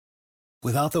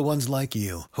Without the ones like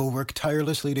you, who work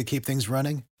tirelessly to keep things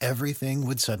running, everything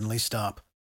would suddenly stop.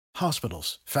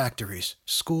 Hospitals, factories,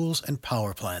 schools, and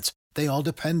power plants, they all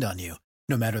depend on you.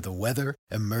 No matter the weather,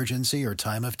 emergency, or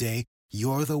time of day,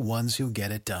 you're the ones who get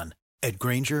it done. At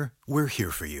Grainger, we're here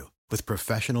for you with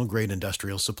professional-grade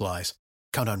industrial supplies.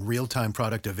 Count on real-time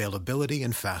product availability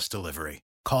and fast delivery.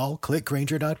 Call, click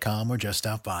Grainger.com, or just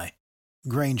stop by.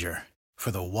 Grainger, for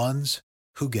the ones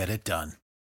who get it done.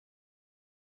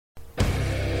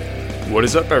 What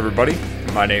is up, everybody?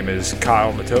 My name is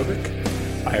Kyle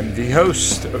Matovic. I am the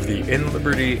host of the In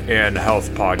Liberty and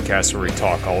Health podcast, where we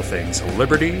talk all things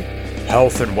liberty,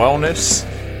 health and wellness,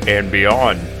 and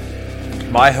beyond.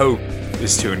 My hope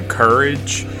is to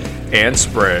encourage and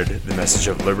spread the message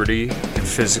of liberty and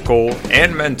physical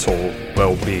and mental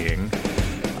well-being.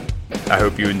 I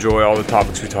hope you enjoy all the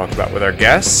topics we talk about with our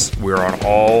guests. We're on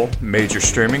all major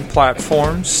streaming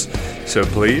platforms, so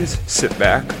please sit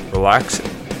back, relax,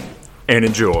 and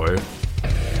enjoy.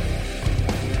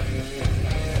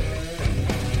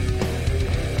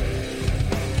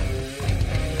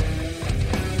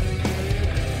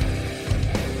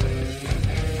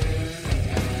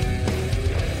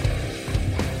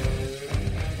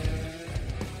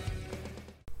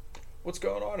 What's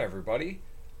going on, everybody?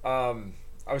 I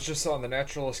was just on the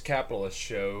Naturalist Capitalist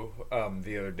show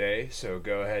the other day, so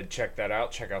go ahead, check that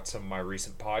out. Check out some of my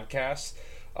recent podcasts.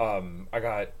 I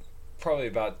got probably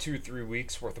about 2 or 3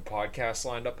 weeks worth of podcasts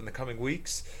lined up in the coming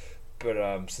weeks, but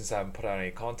since I haven't put out any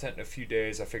content in a few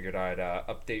days, I figured I'd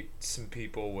update some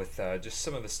people with just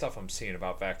some of the stuff I'm seeing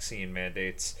about vaccine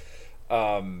mandates.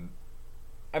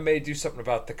 I may do something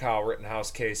about the Kyle Rittenhouse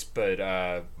case, but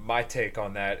my take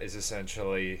on that is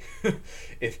essentially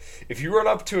if you run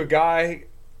up to a guy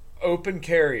open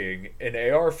carrying an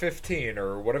AR-15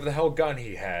 or whatever the hell gun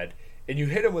he had and you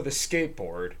hit him with a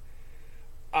skateboard,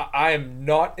 I am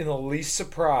not in the least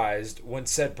surprised when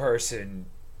said person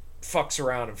fucks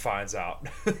around and finds out.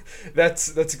 That's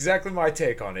exactly my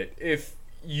take on it. If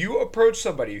you approach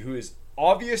somebody who is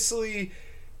obviously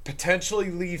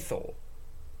potentially lethal,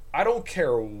 I don't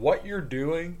care what you're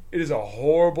doing, it is a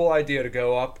horrible idea to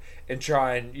go up and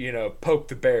try and, poke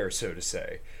the bear, so to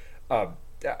say.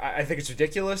 I think it's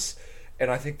ridiculous, and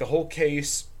I think the whole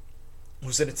case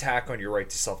was an attack on your right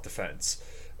to self-defense.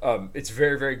 It's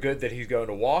very, very good that he's going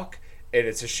to walk, and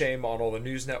it's a shame on all the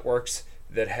news networks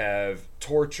that have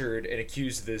tortured and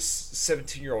accused this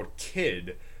 17-year-old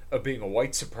kid of being a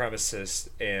white supremacist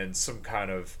and some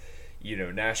kind of,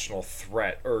 national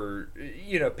threat, or,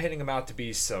 painting him out to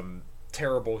be some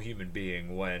terrible human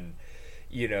being when,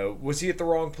 was he at the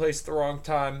wrong place at the wrong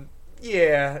time?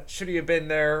 Yeah. Should he have been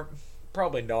there?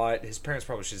 Probably not. His parents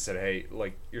probably should have said, hey,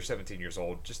 you're 17 years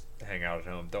old, just hang out at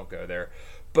home, don't go there.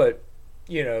 But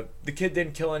the kid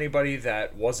didn't kill anybody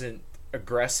that wasn't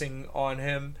aggressing on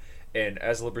him, and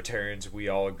as libertarians, we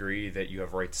all agree that you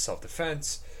have a right to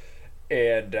self-defense.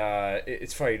 And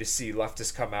it's funny to see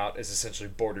leftists come out as essentially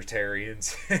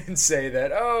bordertarians and say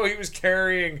that, oh, he was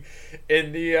carrying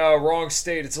in the wrong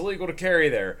state. It's illegal to carry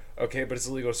there. Okay, but it's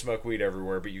illegal to smoke weed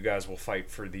everywhere. But you guys will fight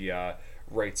for the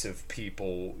rights of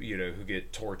people, who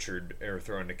get tortured or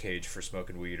thrown in a cage for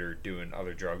smoking weed or doing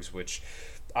other drugs, which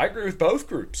I agree with both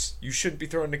groups. You shouldn't be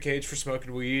thrown in a cage for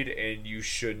smoking weed, and you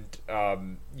shouldn't,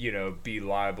 be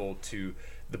liable to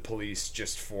the police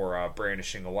just for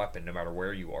brandishing a weapon, no matter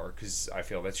where you are, because I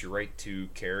feel that's your right to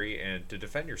carry and to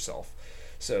defend yourself.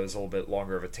 So it's a little bit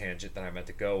longer of a tangent than I meant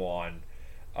to go on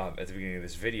at the beginning of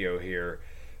this video here.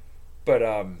 But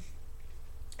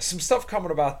some stuff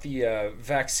coming about the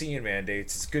vaccine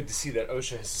mandates. It's good to see that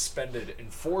OSHA has suspended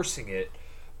enforcing it.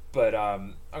 But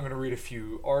I'm going to read a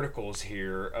few articles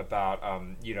here about,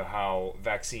 how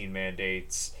vaccine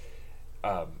mandates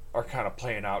are kind of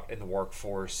playing out in the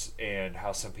workforce and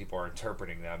how some people are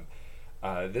interpreting them.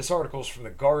 This article is from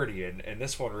The Guardian, and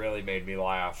this one really made me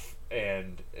laugh.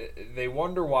 And they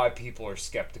wonder why people are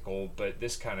skeptical, but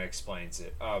this kind of explains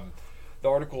it. The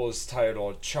article is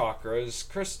titled Chakras,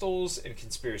 Crystals, and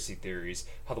Conspiracy Theories,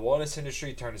 How the Wellness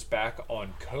Industry Turned its Back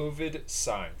on COVID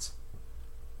Science.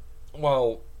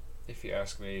 Well, if you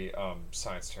ask me,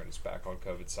 science turned its back on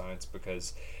COVID science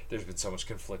because there's been so much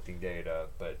conflicting data,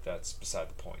 but that's beside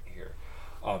the point here.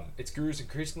 Its gurus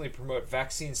increasingly promote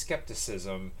vaccine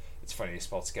skepticism. It's funny, they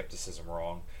spelled skepticism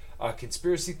wrong.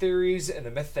 Conspiracy theories and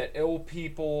the myth that ill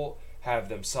people have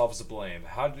themselves to blame.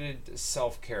 How did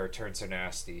self-care turn so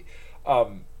nasty?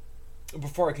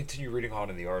 Before I continue reading on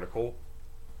in the article,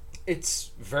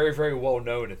 it's very, very well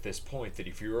known at this point that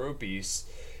if you're obese,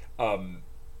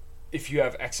 if you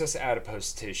have excess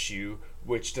adipose tissue,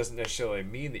 which doesn't necessarily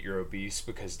mean that you're obese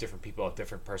because different people have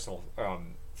different personal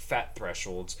fat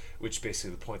thresholds, which is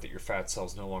basically the point that your fat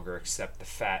cells no longer accept the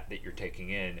fat that you're taking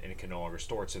in, and it can no longer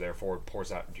store it, so therefore it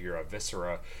pours out into your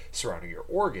viscera surrounding your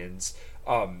organs.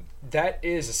 That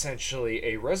is essentially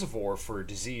a reservoir for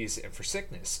disease and for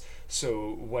sickness.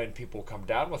 So when people come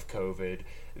down with COVID,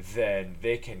 then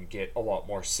they can get a lot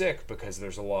more sick because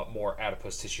there's a lot more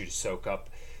adipose tissue to soak up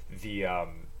the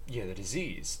the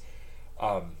disease.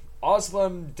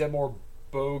 Oslam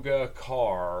Demorboga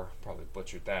Carr, probably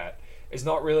butchered that, is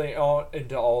not really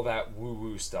into all that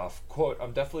woo-woo stuff. Quote,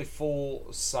 I'm definitely full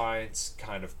science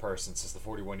kind of person, says the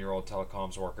 41-year-old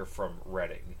telecoms worker from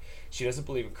Reading. She doesn't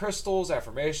believe in crystals,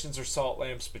 affirmations, or salt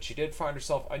lamps, but she did find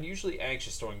herself unusually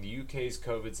anxious during the UK's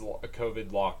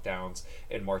COVID lockdowns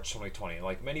in March 2020.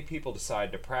 Like many people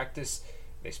decided to practice,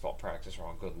 they spelled practice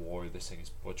wrong, good lord, this thing is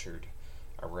butchered.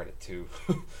 I read it too.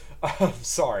 I'm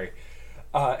sorry.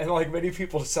 And like many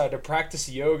people decided to practice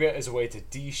yoga as a way to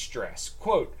de-stress.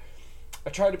 Quote, I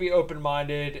tried to be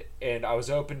open-minded, and I was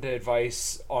open to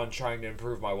advice on trying to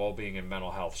improve my well-being and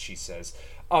mental health, she says.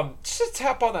 Just to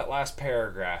tap on that last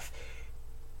paragraph.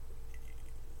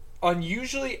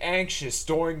 Unusually anxious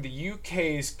during the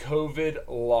UK's COVID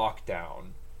lockdown.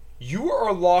 You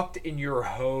are locked in your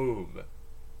home.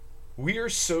 We are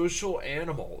social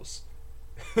animals.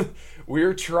 We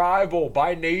are tribal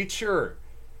by nature.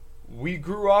 We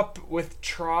grew up with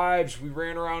tribes. We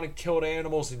ran around and killed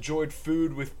animals, enjoyed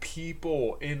food with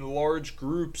people in large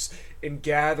groups, in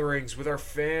gatherings with our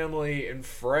family and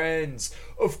friends.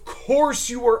 Of course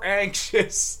you were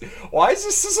anxious. Why is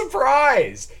this a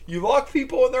surprise? You lock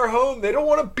people in their home. They don't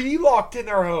want to be locked in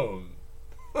their home.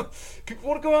 People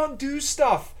want to go out and do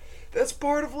stuff. That's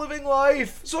part of living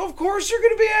life. So of course you're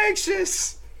going to be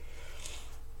anxious.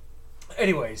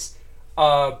 Anyways,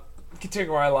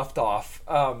 continuing where I left off.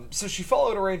 So she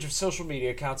followed a range of social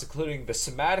media accounts, including the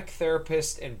somatic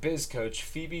therapist and biz coach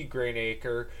Phoebe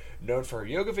Grainacre, known for her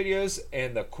yoga videos,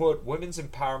 and the, quote, women's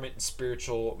empowerment and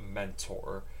spiritual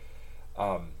mentor.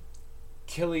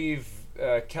 Kelly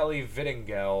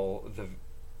Vittingell,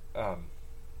 the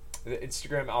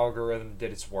Instagram algorithm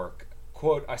did its work.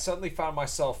 Quote, I suddenly found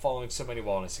myself following so many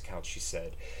wellness accounts, she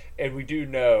said. And we do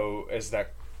know, as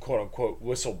that quote-unquote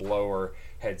whistleblower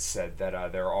had said,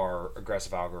 that there are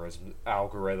aggressive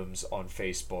algorithms on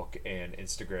Facebook and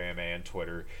Instagram and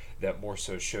Twitter that more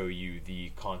so show you the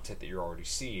content that you're already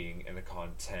seeing and the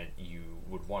content you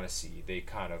would want to see. They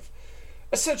kind of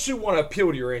essentially want to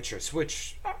appeal to your interests,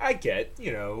 which I get,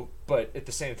 but at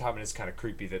the same time it is kind of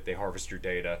creepy that they harvest your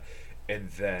data and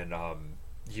then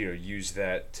use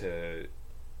that to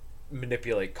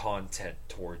manipulate content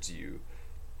towards you.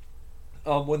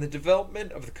 When the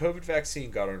development of the COVID vaccine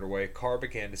got underway, Carr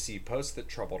began to see posts that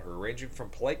troubled her, ranging from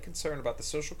polite concern about the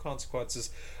social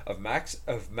consequences of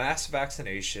mass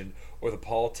vaccination or the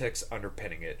politics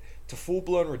underpinning it, to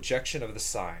full-blown rejection of the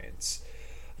science.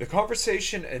 The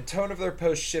conversation and tone of their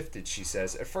posts shifted, she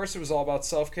says. At first it was all about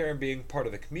self-care and being part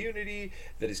of the community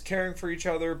that is caring for each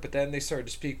other, but then they started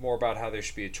to speak more about how there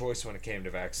should be a choice when it came to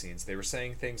vaccines. They were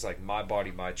saying things like, my body,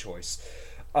 my choice.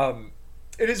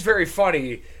 It is very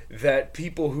funny that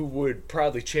people who would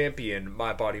proudly champion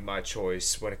my body, my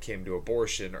choice when it came to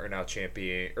abortion are now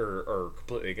championing or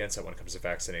completely against it when it comes to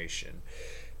vaccination.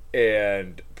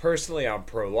 And personally, I'm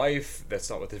pro-life. That's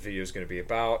not what the video is going to be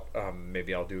about.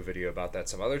 Maybe I'll do a video about that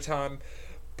some other time.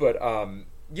 But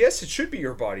yes, it should be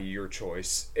your body, your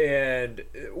choice. And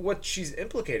what she's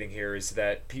implicating here is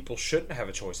that people shouldn't have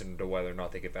a choice into whether or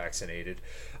not they get vaccinated.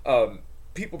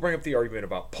 People bring up the argument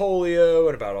about polio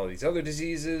and about all these other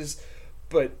diseases,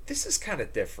 but this is kind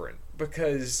of different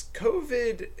because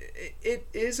COVID, it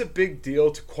is a big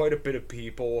deal to quite a bit of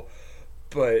people,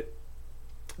 but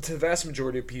to the vast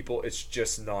majority of people, it's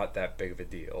just not that big of a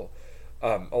deal.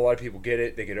 A lot of people get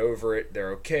it, they get over it,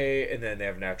 they're okay, and then they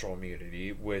have natural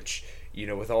immunity, which,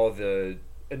 with all the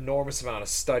enormous amount of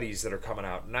studies that are coming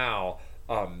out now,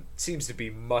 seems to be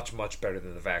much, much better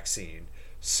than the vaccine.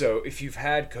 So if you've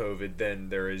had COVID, then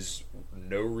there is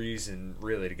no reason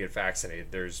really to get vaccinated.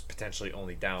 There's potentially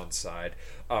only downside.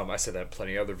 I said that in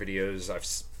plenty of other videos. I'm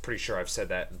pretty sure I've said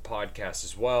that in podcasts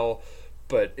as well.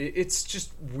 But it's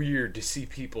just weird to see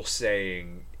people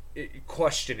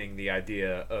questioning the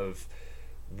idea of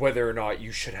whether or not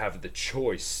you should have the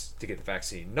choice to get the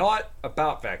vaccine. Not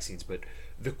about vaccines, but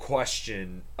the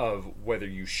question of whether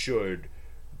you should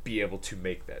be able to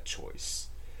make that choice.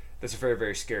 That's a very,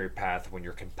 very scary path when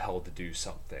you're compelled to do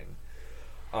something.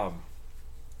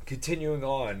 Continuing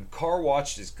on, Carr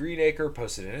watched as Greenacre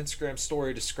posted an Instagram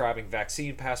story describing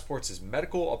vaccine passports as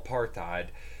medical apartheid.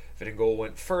 Vittingol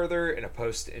went further. In a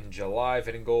post in July,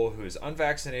 Vittingol, who is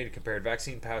unvaccinated, compared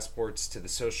vaccine passports to the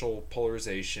social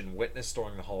polarization witnessed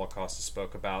during the Holocaust and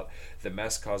spoke about the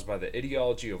mess caused by the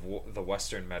ideology of the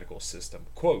Western medical system.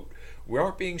 Quote, "We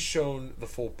aren't being shown the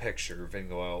full picture,"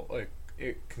 Vittingol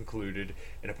it concluded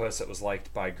in a post that was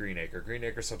liked by Greenacre.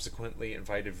 Greenacre subsequently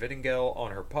invited Vittingell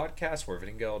on her podcast, where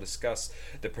Vittingell discussed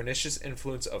the pernicious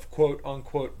influence of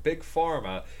quote-unquote big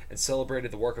pharma and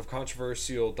celebrated the work of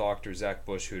controversial Dr. Zach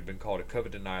Bush, who had been called a COVID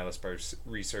denialist by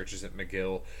researchers at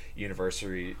McGill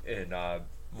University in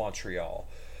Montreal.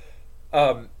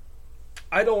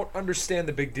 I don't understand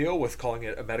the big deal with calling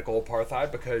it a medical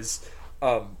apartheid, because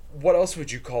what else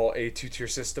would you call a two-tier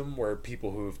system where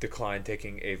people who have declined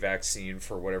taking a vaccine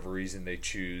for whatever reason they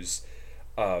choose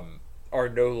are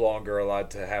no longer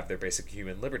allowed to have their basic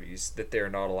human liberties, that they're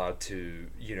not allowed to,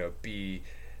 be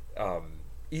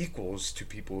equals to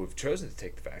people who have chosen to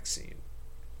take the vaccine?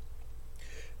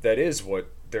 That is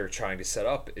what they're trying to set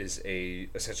up, is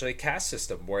essentially a caste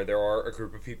system where there are a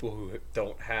group of people who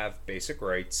don't have basic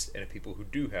rights and people who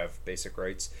do have basic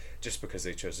rights just because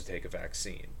they chose to take a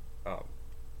vaccine.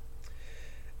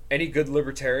 Any good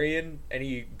libertarian,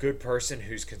 any good person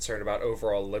who's concerned about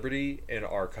overall liberty in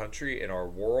our country, in our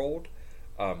world,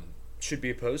 should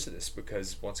be opposed to this,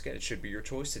 because, once again, it should be your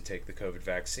choice to take the COVID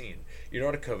vaccine. You're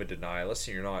not a COVID denialist,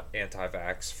 and you're not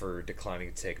anti-vax for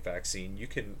declining to take a vaccine. You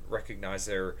can recognize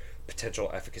their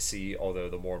potential efficacy, although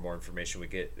the more and more information we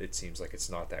get, it seems like it's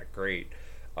not that great.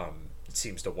 It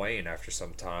seems to wane after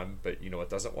some time, but you know what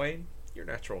doesn't wane? Your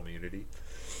natural immunity.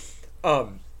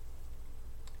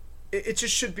 It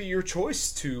just should be your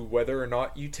choice to whether or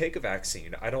not you take a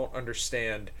vaccine. I don't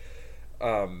understand.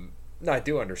 No, I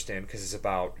do understand, because it's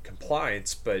about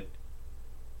compliance, but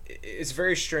it's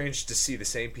very strange to see the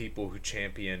same people who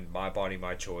champion my body,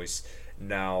 my choice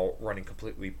now running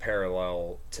completely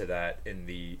parallel to that in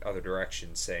the other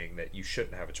direction, saying that you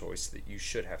shouldn't have a choice, that you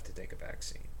should have to take a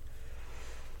vaccine.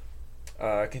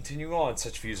 Continuing on,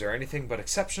 such views are anything but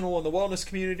exceptional in the wellness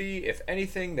community. If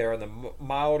anything, they're on the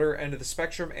milder end of the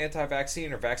spectrum.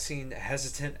 Anti-vaccine or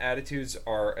vaccine-hesitant attitudes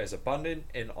are as abundant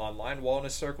in online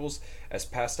wellness circles as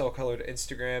pastel-colored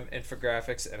Instagram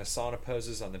infographics and asana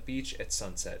poses on the beach at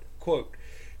sunset. Quote,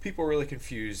 "People are really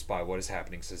confused by what is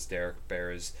happening," says Derek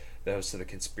Beres, the host of the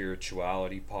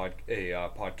Conspirituality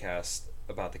podcast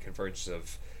about the convergence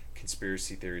of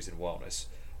conspiracy theories and wellness.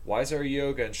 Why is there a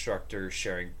yoga instructor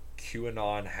sharing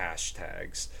QAnon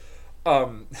hashtags?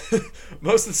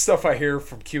 Most of the stuff I hear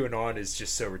from QAnon is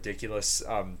just so ridiculous.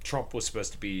 Trump was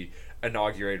supposed to be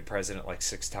inaugurated president like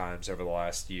 6 times over the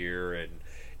last year, and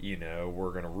we're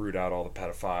going to root out all the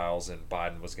pedophiles, and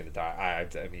Biden was going to die.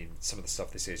 I mean, some of the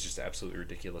stuff they say is just absolutely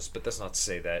ridiculous, but that's not to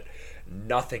say that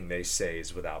nothing they say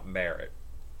is without merit.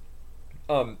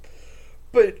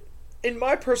 But in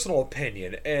my personal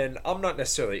opinion, and I'm not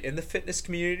necessarily in the fitness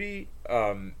community,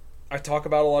 I talk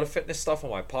about a lot of fitness stuff on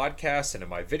my podcast and in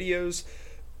my videos,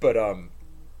 but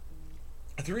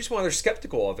the reason why they're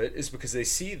skeptical of it is because they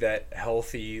see that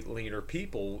healthy, leaner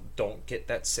people don't get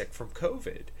that sick from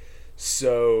COVID.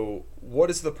 So what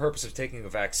is the purpose of taking a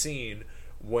vaccine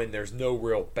when there's no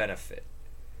real benefit?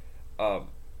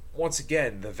 Once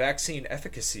again, the vaccine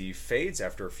efficacy fades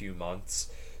after a few months,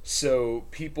 so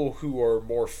people who are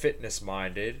more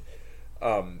fitness-minded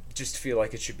just feel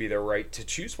like it should be their right to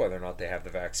choose whether or not they have the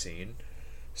vaccine.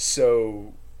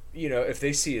 So, if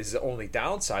they see as the only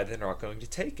downside, they're not going to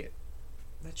take it.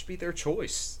 That should be their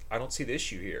choice. I don't see the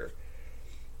issue here.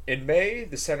 In May,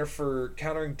 the Center for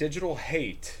Countering Digital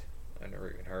Hate, I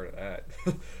never even heard of that,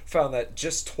 found that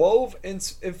just 12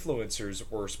 influencers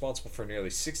were responsible for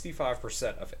nearly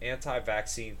 65% of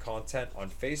anti-vaccine content on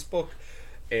Facebook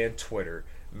and Twitter.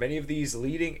 Many of these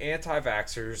leading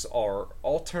anti-vaxxers are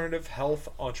alternative health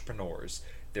entrepreneurs.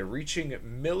 They're reaching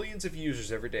millions of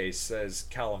users every day, says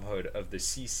Callum Hood of the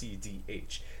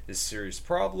CCDH. This serious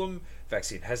problem,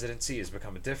 vaccine hesitancy, has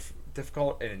become a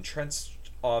difficult and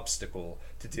entrenched obstacle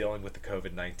to dealing with the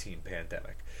COVID-19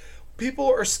 pandemic. People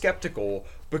are skeptical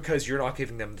because you're not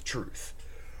giving them the truth.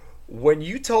 When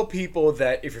you tell people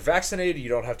that if you're vaccinated, you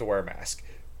don't have to wear a mask,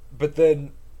 but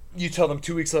then you tell them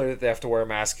 2 weeks later that they have to wear a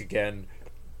mask again,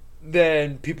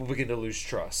 then people begin to lose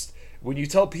trust. When you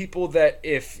tell people that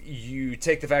if you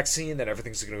take the vaccine, then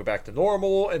everything's going to go back to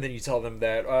normal, and then you tell them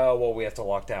that, we have to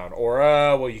lock down,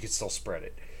 or, you can still spread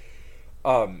it.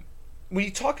 When you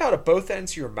talk out of both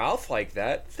ends of your mouth like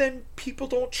that, then people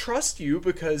don't trust you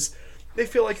because they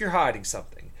feel like you're hiding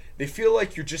something. They feel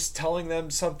like you're just telling them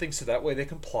something so that way they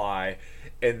comply,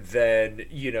 and then,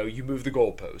 you move the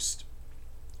goalpost.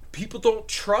 People don't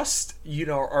trust,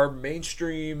 our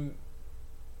mainstream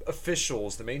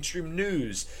officials, the mainstream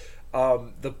news,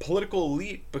 the political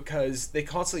elite because they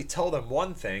constantly tell them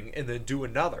one thing and then do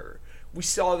another. We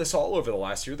saw this all over the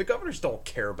last year. The governors don't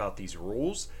care about these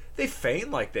rules. They feign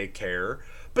like they care,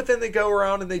 but then they go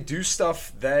around and they do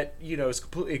stuff that, is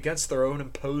completely against their own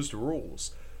imposed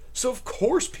rules. So of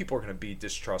course people are going to be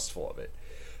distrustful of it.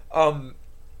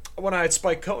 When I had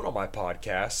Spike Cohen on my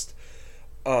podcast,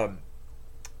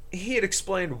 he had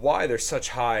explained why there's such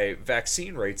high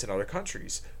vaccine rates in other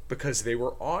countries, because they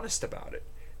were honest about it.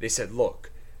 They said,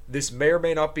 look, this may or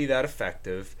may not be that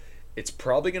effective. It's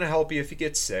probably going to help you if you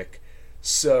get sick.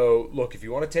 So, look, if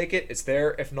you want to take it, it's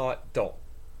there. If not, don't.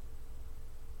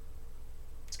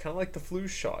 It's kind of like the flu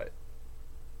shot.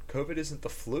 COVID isn't the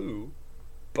flu,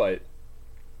 but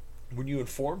when you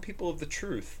inform people of the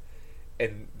truth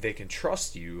and they can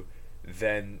trust you,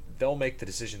 then they'll make the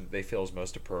decision that they feel is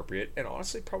most appropriate. And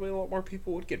honestly, probably a lot more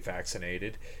people would get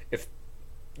vaccinated if,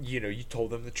 you told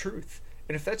them the truth.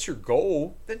 And if that's your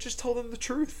goal, then just tell them the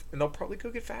truth, and they'll probably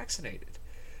go get vaccinated.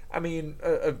 I mean,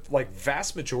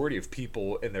 vast majority of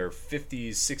people in their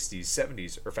 50s, 60s,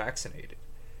 70s are vaccinated.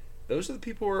 Those are the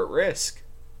people who are at risk.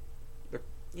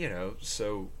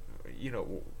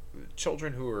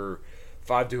 Children who are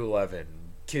 5 to 11,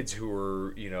 kids who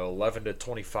are, 11 to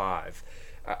 25.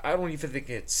 I don't even think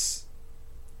it's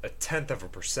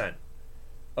 0.1%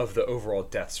 of the overall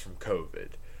deaths from COVID.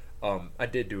 I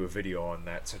did do a video on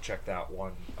that, so check that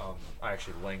one. I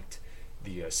actually linked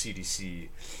the CDC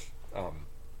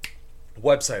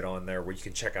website on there where you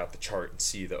can check out the chart and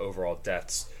see the overall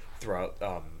deaths throughout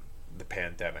the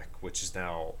pandemic, which is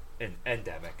now an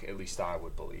endemic, at least I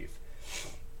would believe.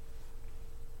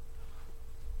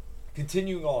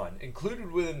 Continuing on,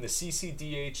 included within the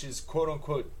CCDH's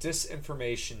quote-unquote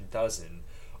disinformation dozen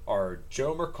are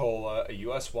Joe Mercola, a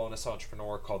U.S. wellness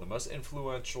entrepreneur called the most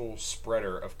influential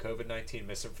spreader of COVID-19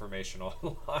 misinformation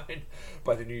online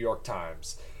by the New York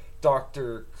Times,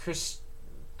 Dr.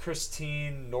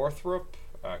 Christine Northrup,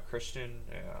 I don't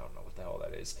know what the hell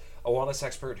that is, a wellness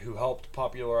expert who helped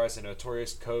popularize the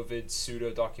notorious COVID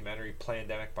pseudo-documentary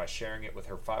Plandemic by sharing it with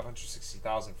her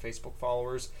 560,000 Facebook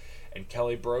followers, and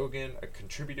Kelly Brogan, a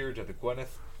contributor to the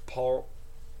Gwyneth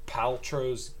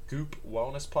Paltrow's Goop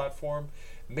wellness platform.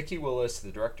 Mickey Willis,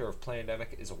 the director of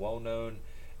Plandemic, is well-known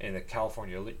in the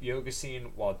California yoga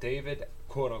scene, while David,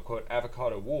 quote-unquote,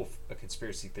 Avocado Wolf, a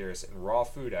conspiracy theorist and raw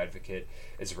food advocate,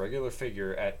 is a regular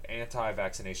figure at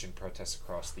anti-vaccination protests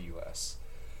across the U.S.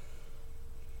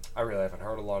 I really haven't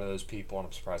heard a lot of those people, and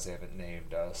I'm surprised they haven't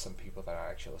named some people that I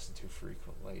actually listen to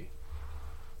frequently.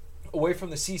 Away from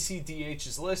the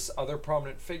CCDH's list, other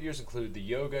prominent figures include the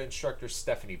yoga instructor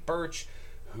Stephanie Birch,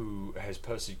 who has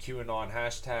posted QAnon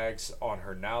hashtags on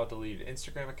her now-deleted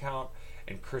Instagram account,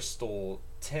 and Crystal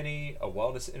Tenney, a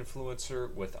wellness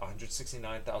influencer with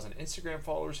 169,000 Instagram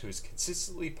followers who has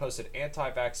consistently posted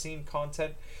anti-vaccine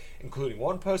content, including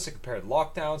one post that compared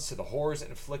lockdowns to the horrors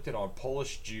inflicted on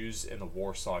Polish Jews in the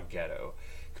Warsaw Ghetto,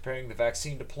 comparing the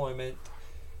vaccine deployment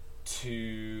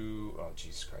to... Oh,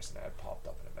 Jesus Christ, an ad popped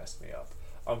up and it messed me up.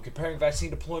 Comparing vaccine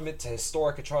deployment to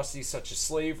historic atrocities such as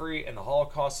slavery and the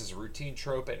Holocaust is a routine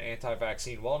trope in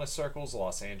anti-vaccine wellness circles.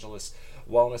 Los Angeles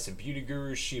wellness and beauty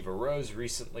guru Shiva Rose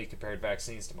recently compared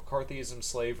vaccines to McCarthyism,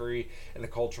 slavery, and the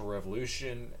Cultural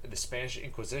Revolution, the Spanish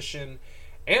Inquisition,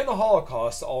 and the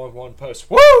Holocaust all in one post.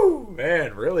 Woo!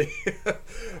 Man, really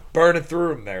burning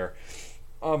through them there.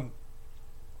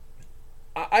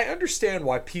 I understand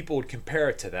why people would compare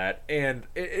it to that, and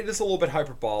it is a little bit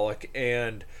hyperbolic,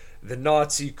 and the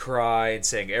Nazi cry and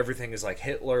saying everything is like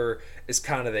Hitler is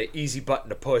kind of the easy button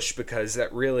to push because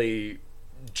that really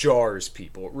jars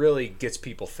people. It really gets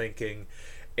people thinking,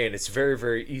 and it's very,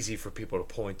 very easy for people to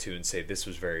point to and say this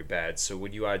was very bad. So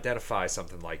when you identify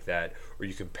something like that, or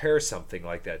you compare something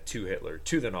like that to Hitler,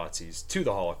 to the Nazis, to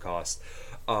the Holocaust,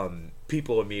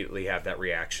 people immediately have that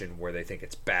reaction where they think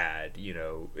it's bad.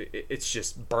 It's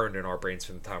just burned in our brains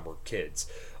from the time we're kids.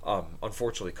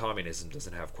 Unfortunately, communism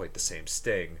doesn't have quite the same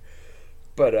sting.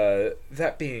 But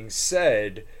that being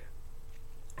said,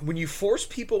 when you force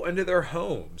people into their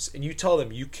homes and you tell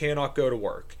them you cannot go to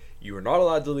work, you are not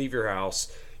allowed to leave your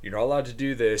house, you're not allowed to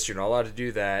do this, you're not allowed to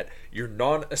do that, you're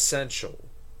non-essential.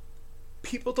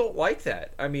 People don't like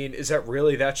that. I mean, is that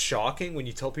really that shocking when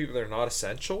you tell people they're not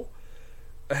essential?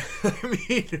 I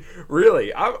mean,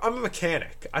 really, I'm a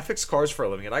mechanic. I fix cars for a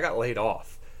living and I got laid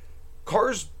off.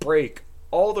 Cars break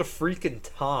all the freaking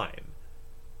time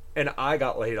and I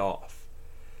got laid off.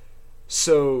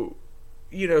 So,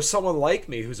 someone like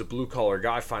me who's a blue-collar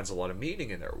guy finds a lot of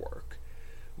meaning in their work.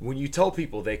 When you tell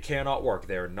people they cannot work,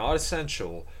 they're not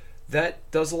essential,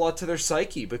 that does a lot to their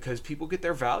psyche because people get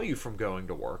their value from going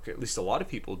to work. At least a lot of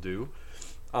people do.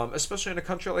 especially in a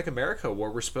country like America, where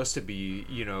we're supposed to be,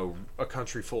 a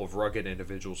country full of rugged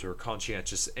individuals who are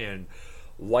conscientious and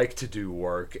like to do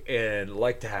work and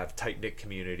like to have tight knit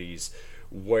communities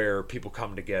where people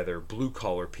come together, blue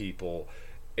collar people,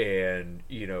 and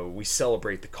we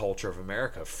celebrate the culture of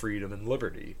America, freedom and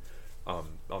liberty.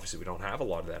 Obviously, we don't have a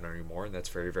lot of that anymore, and that's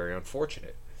very, very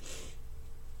unfortunate.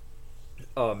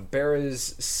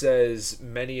 Beres says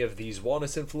many of these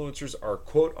wellness influencers are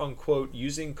quote unquote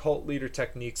using cult leader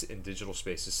techniques in digital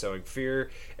spaces, sowing fear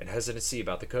and hesitancy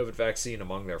about the COVID vaccine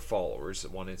among their followers,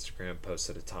 one Instagram post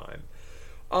at a time.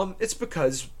 It's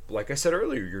because, like I said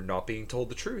earlier, you're not being told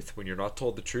the truth. When you're not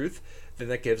told the truth, then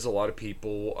that gives a lot of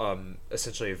people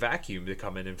essentially a vacuum to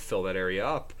come in and fill that area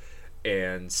up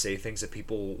and say things that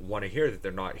people want to hear that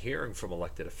they're not hearing from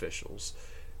elected officials.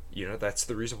 That's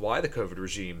the reason why the COVID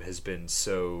regime has been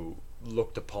so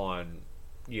looked upon,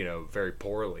 very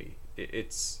poorly.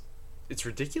 It's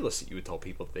ridiculous that you would tell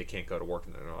people that they can't go to work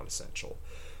and they're not essential.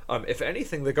 If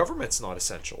anything, the government's not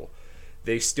essential.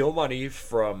 They steal money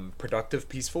from productive,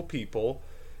 peaceful people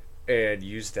and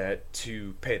use that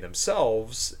to pay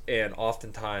themselves, and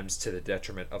oftentimes to the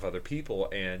detriment of other people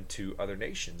and to other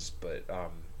nations. But,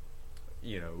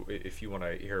 if you want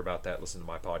to hear about that, listen to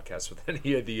my podcast with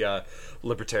any of the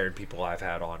libertarian people I've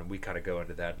had on, and we kind of go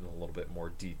into that in a little bit more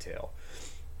detail.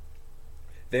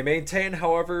 They maintain,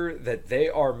 however, that they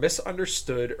are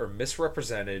misunderstood or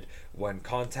misrepresented. When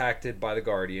contacted by The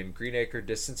Guardian, Greenacre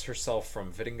distanced herself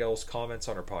from Vittingel's comments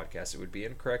on her podcast. It would be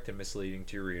incorrect and misleading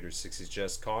to your readers to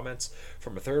suggest comments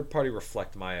from a third party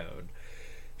reflect my own,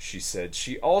 she said.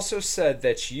 She also said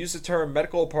that she used the term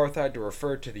medical apartheid to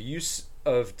refer to the use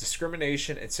of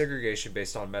discrimination and segregation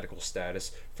based on medical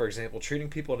status. For example, treating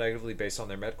people negatively based on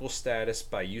their medical status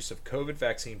by use of COVID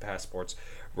vaccine passports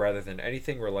rather than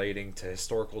anything relating to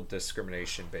historical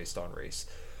discrimination based on race.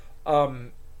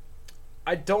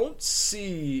 I don't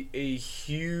see a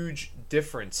huge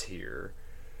difference here.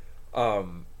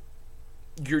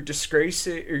 You're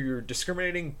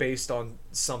discriminating based on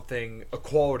something, a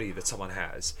quality that someone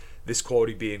has. This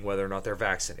quality being whether or not they're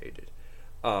vaccinated.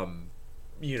 And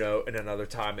another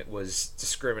time it was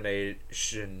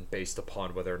discrimination based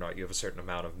upon whether or not you have a certain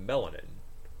amount of melanin,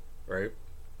 right?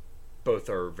 Both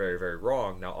are very, very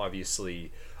wrong. Now,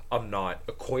 obviously, I'm not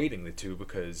equating the two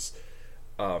because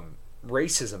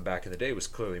racism back in the day was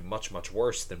clearly much, much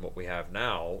worse than what we have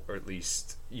now, or at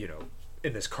least,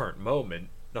 in this current moment.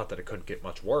 Not that it couldn't get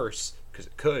much worse, because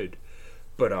it could,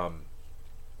 but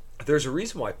there's a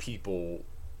reason why people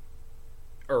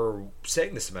are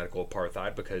saying this is medical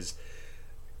apartheid, because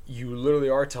you literally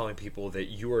are telling people that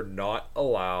you are not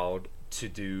allowed to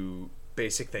do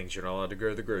basic things. You're not allowed to go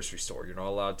to the grocery store. You're not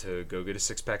allowed to go get a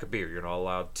six-pack of beer. You're not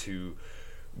allowed to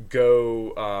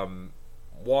go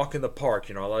walk in the park.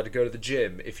 You're not allowed to go to the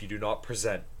gym if you do not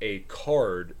present a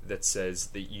card that says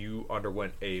that you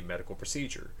underwent a medical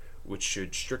procedure, which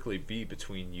should strictly be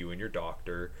between you and your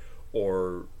doctor,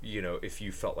 or, if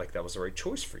you felt like that was the right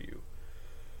choice for you.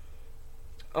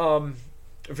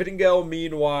 Vittingel,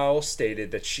 meanwhile,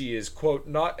 stated that she is, quote,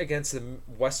 not against the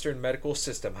Western medical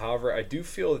system. However, I do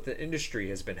feel that the industry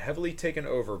has been heavily taken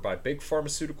over by big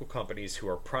pharmaceutical companies who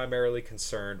are primarily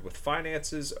concerned with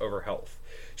finances over health.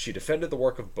 She defended the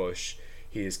work of Bush.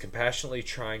 He is compassionately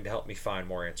trying to help me find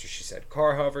more answers, she said.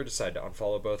 Carr, however, decided to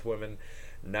unfollow both women.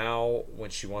 Now, when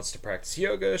she wants to practice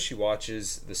yoga, she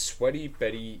watches the Sweaty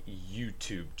Betty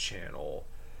YouTube channel.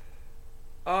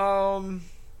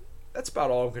 That's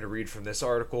about all I'm going to read from this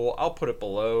article. I'll put it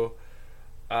below.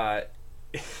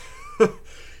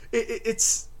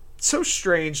 It's so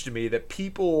strange to me that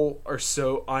people are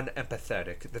so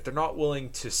unempathetic, that they're not willing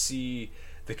to see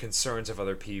the concerns of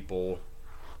other people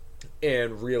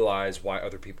and realize why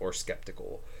other people are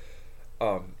skeptical.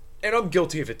 And I'm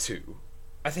guilty of it too.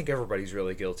 I think everybody's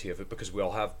really guilty of it because we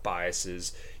all have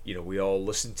biases. We all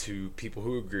listen to people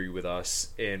who agree with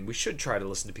us, and we should try to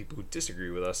listen to people who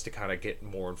disagree with us to kind of get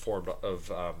more informed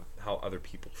of how other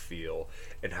people feel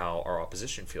and how our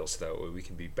opposition feels, so that way we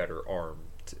can be better armed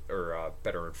or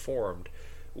better informed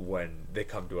when they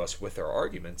come to us with their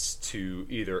arguments, to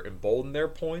either embolden their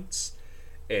points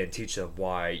and teach them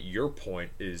why your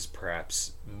point is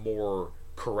perhaps more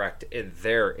correct in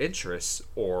their interests,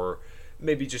 or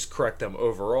maybe just correct them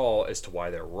overall as to why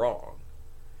they're wrong.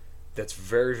 That's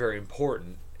very, very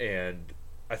important, and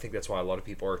I think that's why a lot of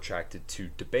people are attracted to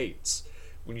debates.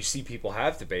 When you see people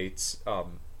have debates, a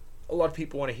lot of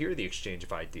people want to hear the exchange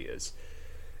of ideas.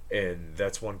 And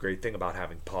that's one great thing about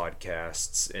having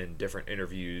podcasts and different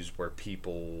interviews where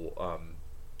people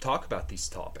talk about these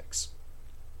topics.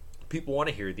 People want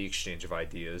to hear the exchange of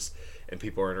ideas, and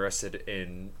people are interested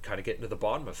in kind of getting to the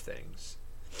bottom of things.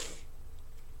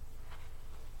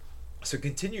 So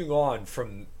continuing on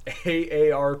from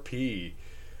AARP,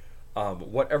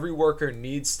 what every worker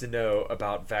needs to know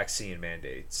about vaccine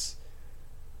mandates.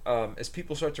 As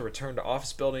people start to return to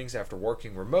office buildings after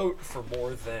working remote for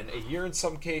more than a year in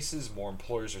some cases, more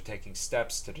employers are taking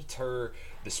steps to deter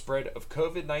the spread of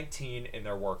COVID 19 in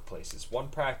their workplaces. One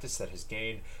practice that has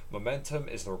gained momentum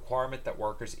is the requirement that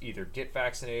workers either get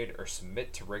vaccinated or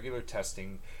submit to regular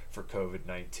testing for COVID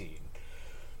 19.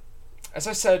 As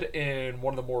I said in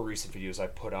one of the more recent videos I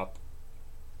put up,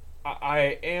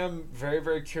 I am very,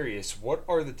 very curious. What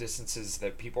are the distances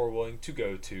that people are willing to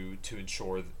go to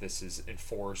ensure that this is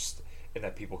enforced and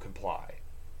that people comply?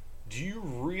 Do you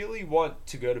really want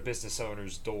to go to business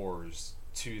owners' doors,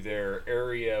 to their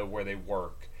area where they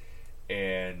work,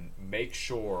 and make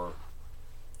sure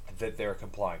that they're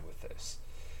complying with this?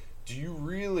 Do you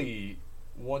really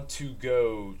want to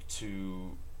go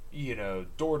to,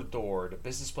 door to door, to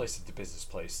business place to business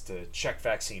place, to check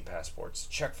vaccine passports,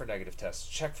 check for negative tests,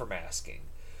 check for masking?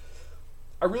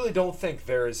 I really don't think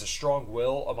there is a strong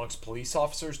will amongst police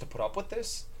officers to put up with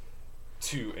this,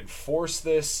 to enforce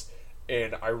this,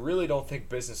 and I really don't think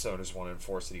business owners want to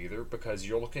enforce it either, because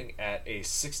you're looking at a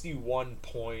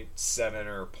 61.7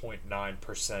 or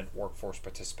 0.9% workforce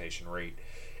participation rate.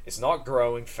 It's not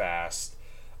growing fast.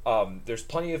 There's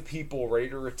plenty of people ready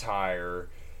to retire,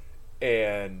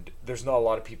 and there's not a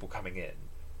lot of people coming in.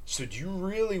 So do you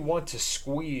really want to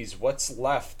squeeze what's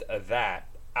left of that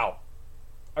out?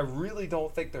 I really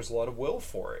don't think there's a lot of will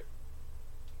for it.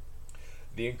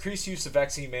 The increased use of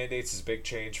vaccine mandates is a big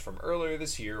change from earlier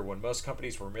this year when most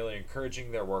companies were merely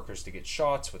encouraging their workers to get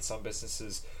shots, with some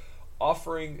businesses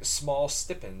offering small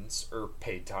stipends or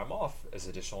paid time off as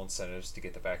additional incentives to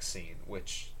get the vaccine,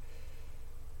 which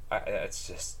that's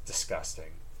just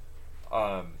disgusting.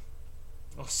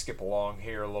 I'll skip along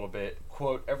here a little bit.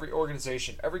 Quote, every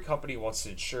organization, every company wants to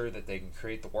ensure that they can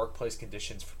create the workplace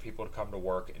conditions for people to come to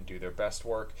work and do their best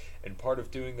work. And part of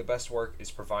doing the best work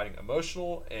is providing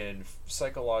emotional and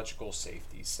psychological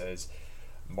safety, says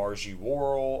Margie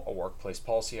Worrell, a workplace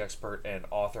policy expert and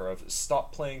author of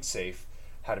Stop Playing Safe,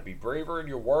 How to Be Braver in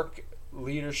Your Work,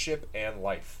 Leadership, and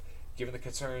Life. Given the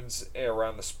concerns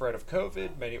around the spread of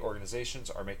COVID, many organizations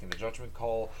are making the judgment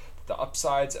call that the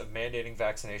upsides of mandating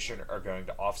vaccination are going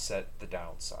to offset the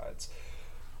downsides.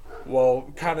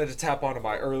 Well, kind of to tap onto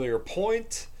my earlier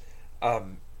point,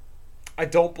 I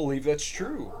don't believe that's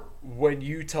true. When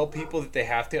you tell people that they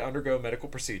have to undergo a medical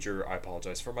procedure, I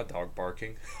apologize for my dog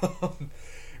barking.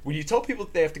 When you tell people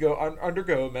that they have to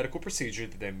undergo a medical procedure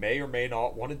that they may or may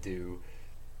not want to do,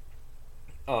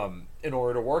 in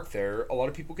order to work there, a lot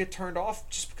of people get turned off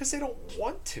just because they don't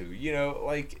want to.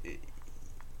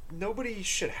 Nobody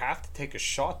should have to take a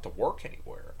shot to work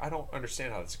anywhere. I don't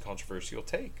understand how that's a controversial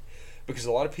take, because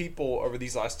a lot of people over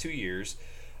these last 2 years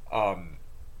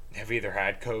have either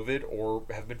had COVID or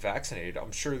have been vaccinated.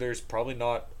 I'm sure there's probably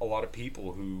not a lot of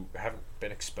people who haven't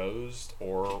been exposed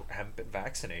or haven't been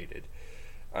vaccinated.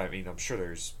 I mean, I'm sure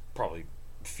there's probably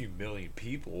a few million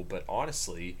people, but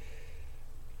honestly,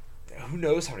 who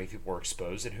knows how many people were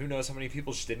exposed, and who knows how many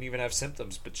people just didn't even have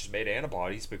symptoms but just made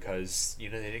antibodies because they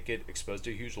didn't get exposed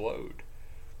to a huge load.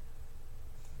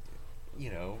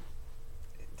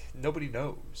 Nobody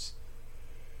knows.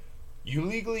 You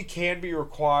legally can be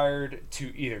required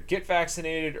to either get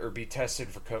vaccinated or be tested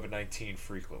for COVID-19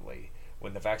 frequently.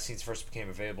 When the vaccines first became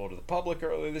available to the public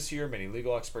earlier this year, many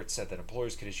legal experts said that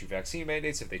employers could issue vaccine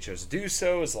mandates if they chose to do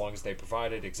so, as long as they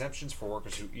provided exemptions for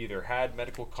workers who either had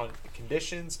medical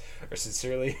conditions or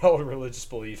sincerely held religious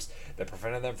beliefs that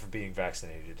prevented them from being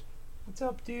vaccinated. What's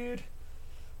up, dude?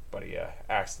 Buddy,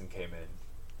 Axton came in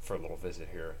for a little visit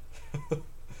here.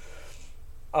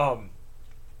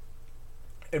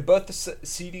 And both the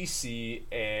CDC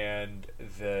and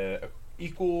the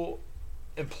Equal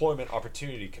Employment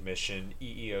Opportunity Commission,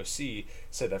 EEOC,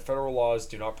 said that federal laws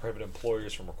do not prohibit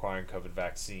employers from requiring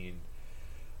COVID-19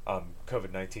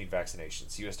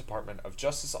 vaccinations. The U.S. Department of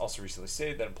Justice also recently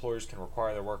stated that employers can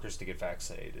require their workers to get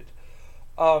vaccinated.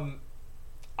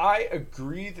 I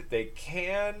agree that they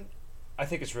can. I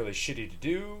think it's really shitty to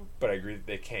do, but I agree that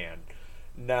they can.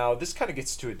 Now, this kind of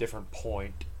gets to a different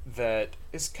point that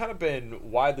has kind of been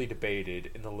widely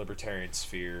debated in the libertarian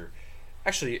sphere,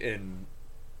 actually in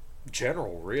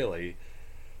general, really.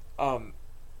 Down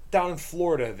in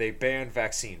Florida, they banned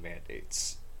vaccine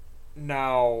mandates.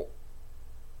 Now,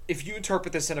 if you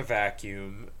interpret this in a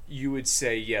vacuum, you would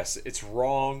say, yes, it's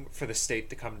wrong for the state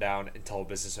to come down and tell a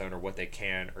business owner what they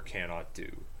can or cannot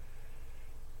do.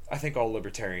 I think all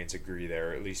libertarians agree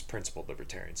there, at least principled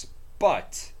libertarians.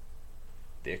 But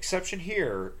the exception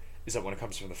here is that when it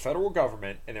comes from the federal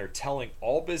government and they're telling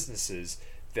all businesses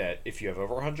that if you have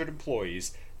over 100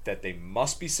 employees, that they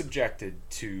must be subjected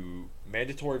to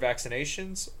mandatory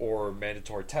vaccinations or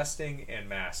mandatory testing and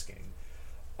masking.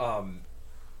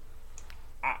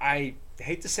 I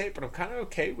hate to say it, but I'm kind of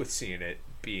okay with seeing it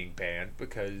being banned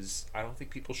because I don't think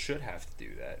people should have to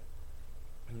do that.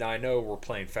 Now, I know we're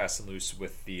playing fast and loose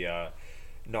with the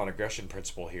non-aggression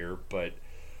principle here, but,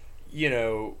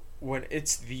 when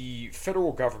it's the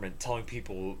federal government telling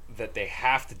people that they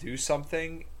have to do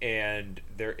something and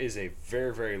there is a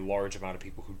very, very large amount of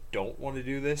people who don't want to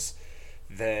do this,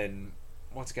 then,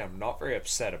 once again, I'm not very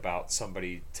upset about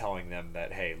somebody telling them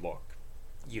that, hey, look,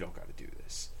 you don't got to do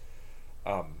this.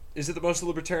 Is it the most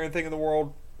libertarian thing in the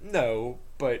world? No,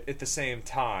 but at the same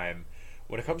time,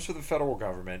 when it comes to the federal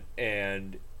government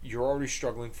and you're already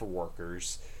struggling for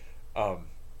workers,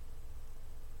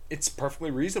 it's perfectly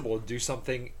reasonable to do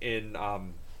something in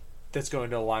that's going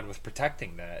to align with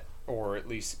protecting that, or at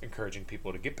least encouraging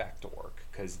people to get back to work,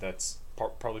 because that's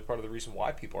probably part of the reason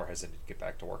why people are hesitant to get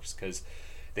back to work is because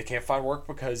they can't find work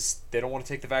because they don't want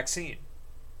to take the vaccine.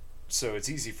 So it's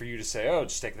easy for you to say, oh,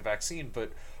 just take the vaccine,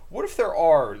 but what if there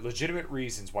are legitimate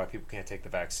reasons why people can't take the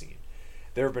vaccine?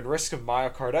 There have been risks of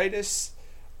myocarditis,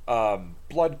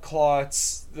 blood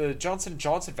clots. The Johnson &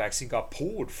 Johnson vaccine got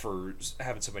pulled for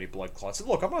having so many blood clots. And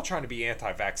look, I'm not trying to be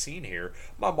anti-vaccine here.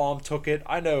 My mom took it.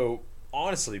 I know,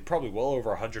 honestly, probably well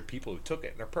over 100 people who took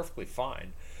it, and they're perfectly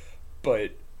fine.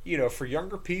 But, for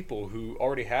younger people who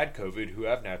already had COVID, who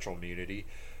have natural immunity,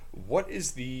 what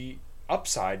is the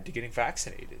upside to getting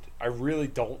vaccinated? I really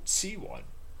don't see one.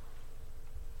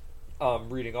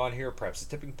 Reading on here, perhaps a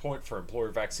tipping point for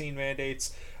employer vaccine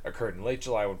mandates occurred in late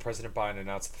July when President Biden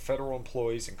announced that federal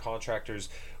employees and contractors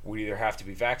would either have to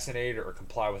be vaccinated or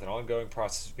comply with an ongoing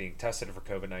process of being tested for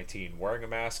COVID-19, wearing a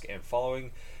mask, and following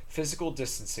physical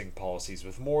distancing policies.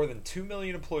 With more than 2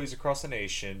 million employees across the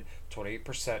nation,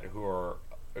 28%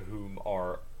 whom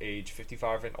are age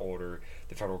 55 and older,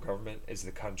 the federal government is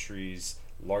the country's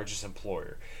largest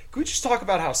employer. Can we just talk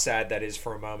about how sad that is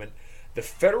for a moment? The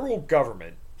federal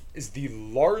government is the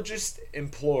largest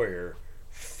employer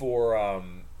for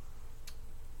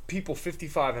people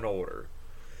 55 and older.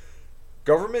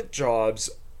 Government jobs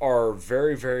are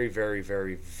very, very, very,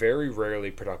 very, very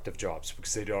rarely productive jobs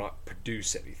because they do not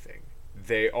produce anything.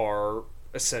 They are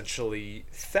essentially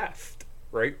theft,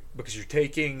 right? Because you're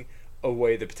taking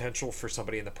away the potential for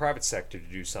somebody in the private sector to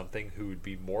do something who would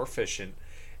be more efficient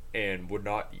and would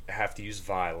not have to use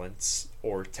violence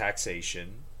or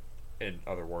taxation, in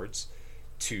other words,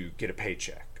 to get a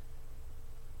paycheck.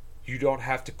 You don't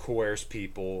have to coerce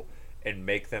people and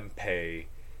make them pay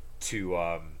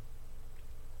to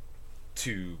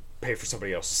pay for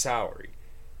somebody else's salary.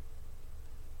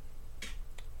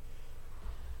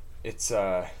 It's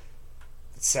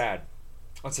sad.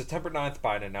 On September 9th,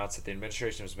 Biden announced that the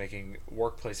administration was making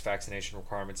workplace vaccination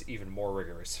requirements even more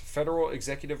rigorous. Federal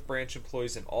executive branch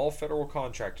employees and all federal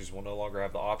contractors will no longer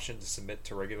have the option to submit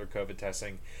to regular COVID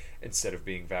testing instead of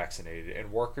being vaccinated.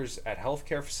 And workers at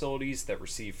healthcare facilities that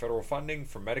receive federal funding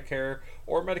from Medicare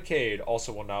or Medicaid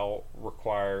also will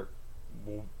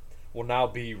now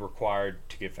be required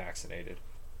to get vaccinated.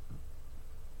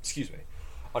 Excuse me.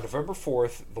 On November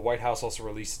 4th, the White House also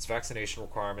released its vaccination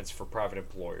requirements for private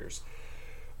employers.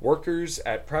 Workers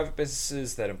at private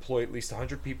businesses that employ at least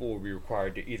 100 people will be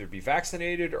required to either be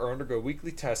vaccinated or undergo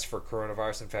weekly tests for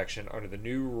coronavirus infection under the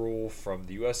new rule from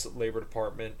the U.S. Labor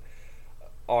Department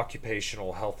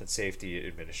Occupational Health and Safety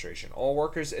Administration. All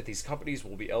workers at these companies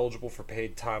will be eligible for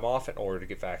paid time off in order to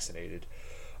get vaccinated.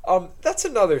 That's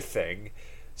another thing.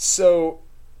 So,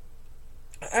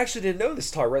 I actually didn't know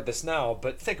this until I read this now,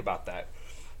 but think about that.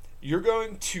 You're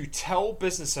going to tell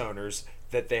business owners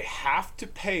that they have to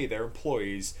pay their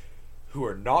employees who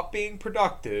are not being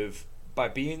productive by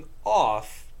being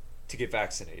off to get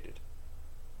vaccinated.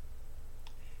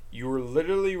 You are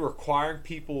literally requiring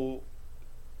people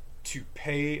to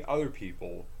pay other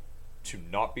people to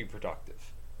not be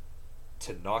productive,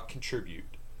 to not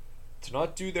contribute, to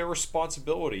not do their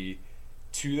responsibility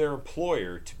to their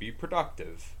employer to be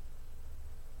productive.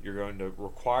 You're going to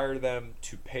require them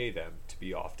to pay them to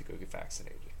be off to go get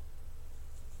vaccinated.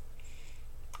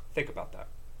 Think about that.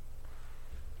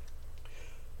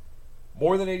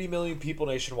 More than 80 million people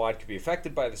nationwide could be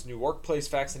affected by this new workplace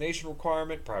vaccination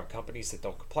requirement. Private companies that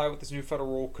don't comply with this new federal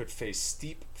rule could face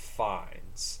steep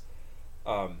fines.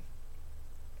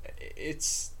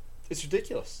 It's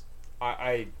ridiculous.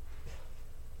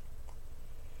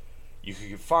 You could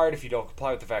get fired if you don't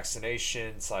comply with the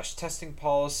vaccination/testing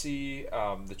policy.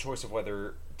 The choice of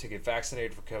whether to get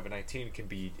vaccinated for COVID-19 can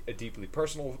be a deeply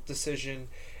personal decision,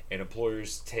 and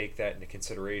employers take that into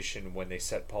consideration when they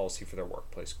set policy for their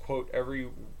workplace. Quote, every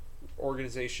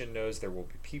organization knows there will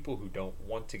be people who don't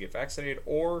want to get vaccinated,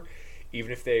 or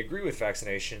even if they agree with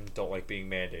vaccination, don't like being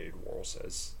mandated, Worrell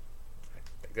says. I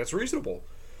think that's reasonable.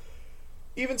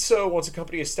 Even so, once a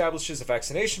company establishes a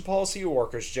vaccination policy,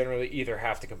 workers generally either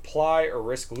have to comply or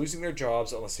risk losing their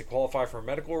jobs unless they qualify for a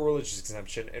medical or religious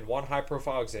exemption. In one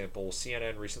high-profile example,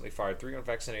 CNN recently fired 3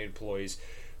 unvaccinated employees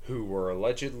who were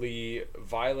allegedly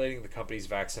violating the company's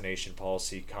vaccination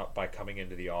policy by coming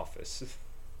into the office.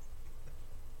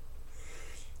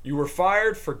 You were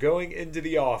fired for going into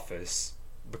the office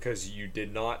because you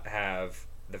did not have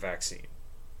the vaccine.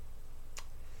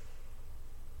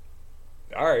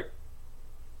 All right.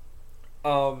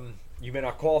 You may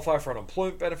not qualify for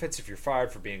unemployment benefits if you're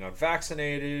fired for being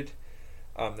unvaccinated.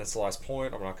 That's the last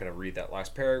point. I'm not going to read that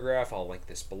last paragraph. I'll link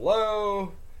this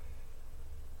below.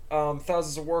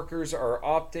 Thousands of workers are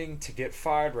opting to get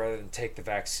fired rather than take the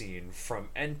vaccine. From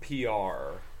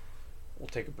NPR. We'll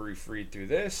take a brief read through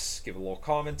this, give a little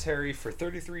commentary. For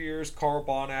 33 years, Carl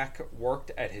Bonack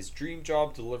worked at his dream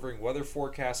job delivering weather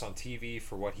forecasts on TV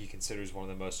for what he considers one of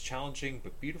the most challenging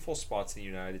but beautiful spots in the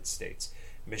United States,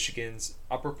 Michigan's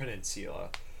Upper Peninsula.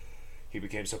 He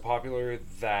became so popular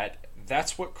that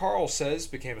 "That's What Carl Says"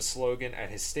 became a slogan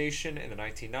at his station in the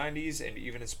 1990s and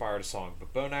even inspired a song.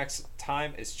 But Bonack's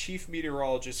time as chief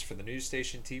meteorologist for the news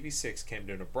station TV6 came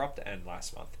to an abrupt end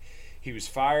last month. He was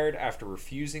fired after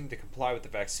refusing to comply with the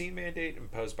vaccine mandate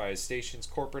imposed by his station's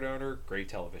corporate owner, Gray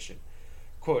Television.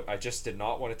 Quote, "I just did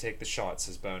not want to take the shot,"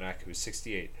 says Bonack, who is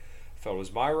 68. "I felt it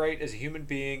was my right as a human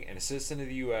being and a citizen of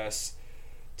the U.S.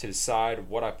 to decide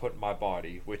what I put in my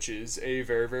body," which is a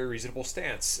very, very reasonable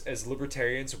stance. As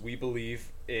libertarians, we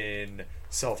believe in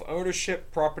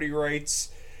self-ownership, property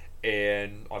rights,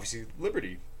 and obviously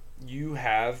liberty. You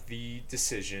have the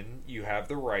decision, you have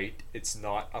the right. It's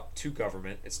not up to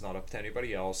government, it's not up to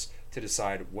anybody else to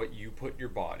decide what you put in your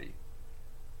body.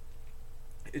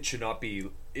 It should not be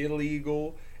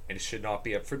illegal, and it should not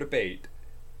be up for debate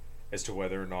as to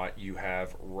whether or not you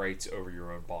have rights over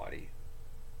your own body.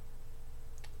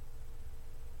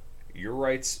 Your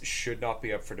rights should not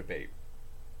be up for debate.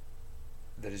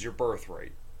 That is your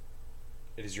birthright.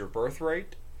 It is your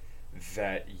birthright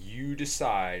that you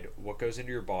decide what goes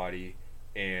into your body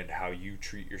and how you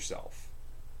treat yourself.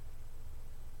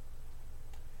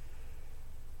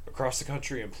 Across the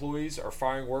country, employees are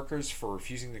firing workers for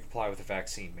refusing to comply with the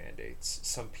vaccine mandates.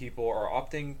 Some people are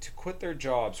opting to quit their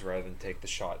jobs rather than take the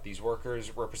shot. These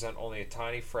workers represent only a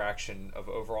tiny fraction of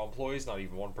overall employees, not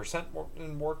even 1%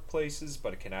 in workplaces,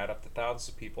 but it can add up to thousands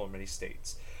of people in many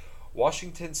states.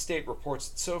 Washington State reports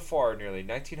that so far nearly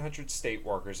 1,900 state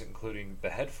workers, including the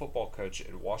head football coach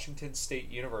at Washington State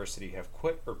University, have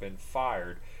quit or been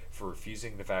fired for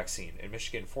refusing the vaccine. In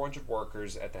Michigan, 400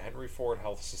 workers at the Henry Ford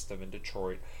Health System in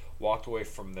Detroit walked away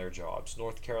from their jobs.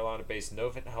 North Carolina-based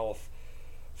Novant Health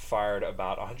fired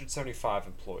about 175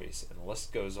 employees, and the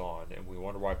list goes on, and we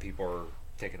wonder why people are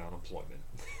taking unemployment.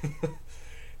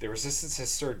 The resistance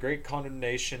has stirred great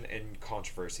condemnation and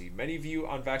controversy. Many view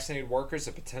unvaccinated workers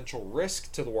a potential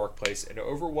risk to the workplace, and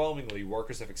overwhelmingly,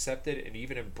 workers have accepted and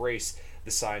even embraced the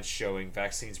science showing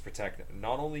vaccines protect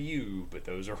not only you, but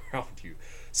those around you.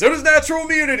 So does natural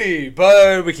immunity,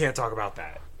 but we can't talk about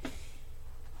that.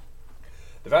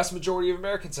 The vast majority of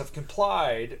Americans have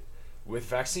complied with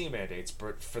vaccine mandates,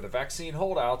 but for the vaccine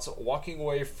holdouts, walking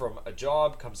away from a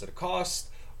job comes at a cost,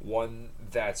 one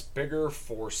that's bigger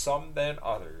for some than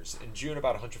others. In June,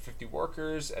 about 150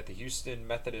 workers at the Houston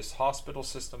Methodist Hospital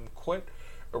System quit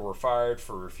or were fired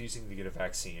for refusing to get a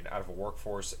vaccine out of a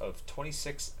workforce of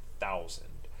 26,000.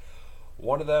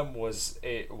 One of them was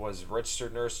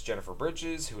registered nurse Jennifer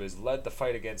Bridges, who has led the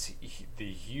fight against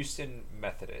the Houston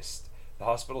Methodist. The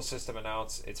hospital system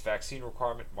announced its vaccine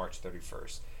requirement March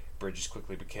 31st. Bridges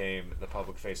quickly became the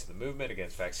public face of the movement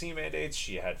against vaccine mandates.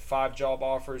 She had 5 job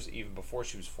offers even before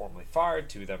she was formally fired,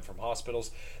 2 of them from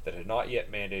hospitals that had not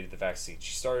yet mandated the vaccine.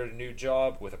 She started a new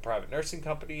job with a private nursing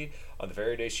company on the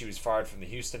very day she was fired from the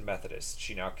Houston Methodist.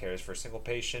 She now cares for a single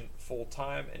patient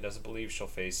full-time and doesn't believe she'll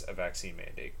face a vaccine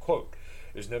mandate. Quote,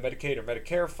 "There's no Medicaid or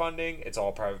Medicare funding. It's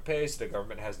all private pay, so the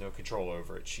government has no control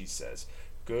over it," she says.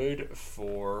 Good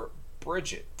for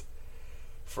Bridget.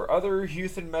 For other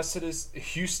Houston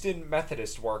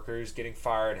Methodist workers, getting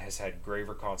fired has had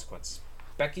graver consequences.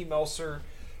 Becky Melser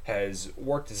has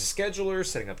worked as a scheduler,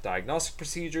 setting up diagnostic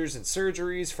procedures and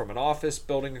surgeries from an office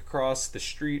building across the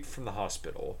street from the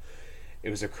hospital. It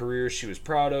was a career she was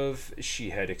proud of. She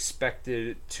had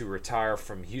expected to retire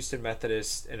from Houston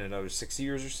Methodist in another 6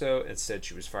 years or so. Instead,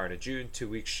 she was fired in June, 2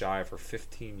 weeks shy of her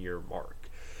 15-year mark.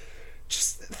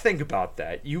 Just think about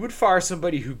that. You would fire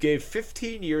somebody who gave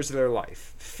 15 years of their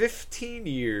life, 15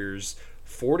 years,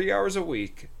 40 hours a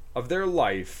week, of their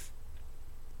life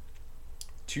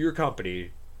to your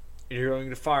company, and you're going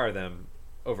to fire them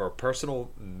over a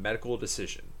personal medical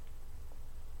decision.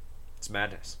 It's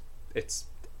madness. It's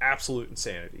absolute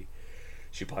insanity.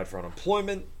 She applied for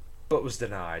unemployment, but was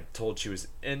denied, told she was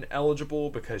ineligible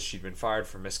because she'd been fired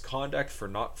for misconduct for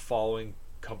not following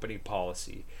company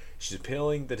policy. She's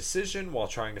appealing the decision while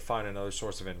trying to find another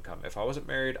source of income. If I wasn't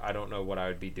married, I don't know what I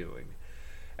would be doing.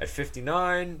 At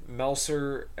 59,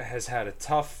 Melser has had a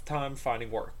tough time finding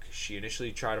work. She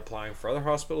initially tried applying for other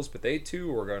hospitals, but they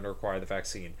too were going to require the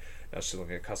vaccine. Now she's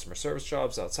looking at customer service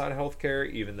jobs outside of healthcare,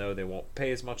 even though they won't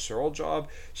pay as much as her old job.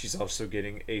 She's also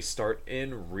getting a start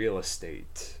in real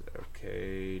estate.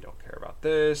 Okay, don't care about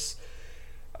this.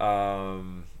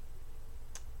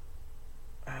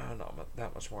 Not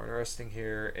that much more interesting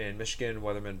here. In Michigan,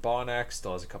 Weatherman Bonack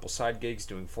still has a couple side gigs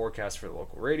doing forecasts for the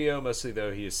local radio, mostly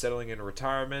though he is settling into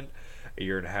retirement a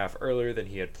year and a half earlier than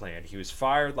he had planned. He was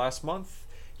fired last month.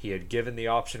 He had given the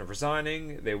option of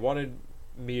resigning. They wanted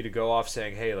me to go off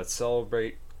saying, hey, let's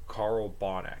celebrate Carl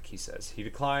Bonack, he says. He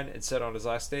declined and said on his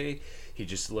last day he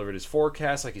just delivered his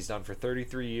forecast like he's done for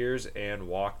 33 years and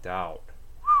walked out.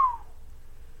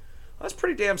 That's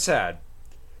pretty damn sad.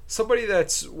 Somebody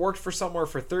that's worked for somewhere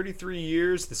for 33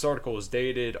 years, this article was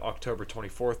dated October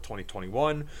 24th,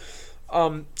 2021.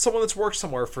 Someone that's worked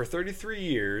somewhere for 33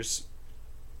 years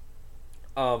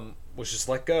was just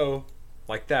let go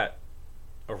like that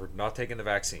over not taking the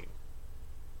vaccine.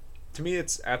 To me,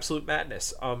 it's absolute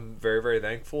madness. I'm very, very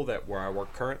thankful that where I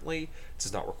work currently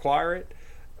does not require it.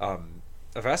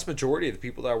 A vast majority of the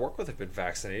people that I work with have been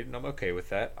vaccinated, and I'm okay with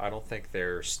that. I don't think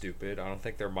they're stupid. I don't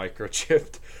think they're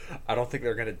microchipped. I don't think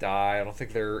they're going to die. I don't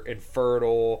think they're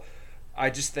infertile. I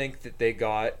just think that they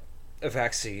got a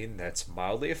vaccine that's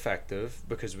mildly effective,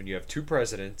 because when you have two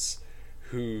presidents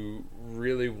who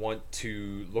really want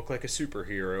to look like a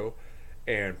superhero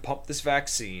and pump this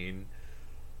vaccine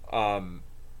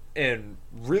and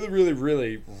really, really,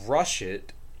 really rush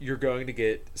it, you're going to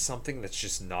get something that's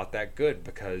just not that good,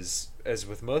 because as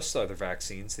with most other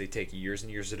vaccines, they take years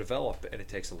and years to develop, and it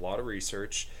takes a lot of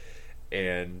research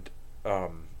and a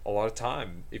lot of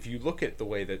time. If you look at the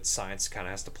way that science kind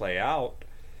of has to play out,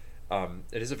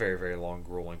 it is a very, very long,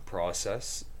 grueling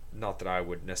process. Not that I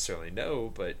would necessarily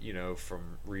know, but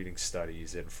from reading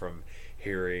studies and from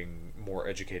hearing more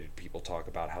educated people talk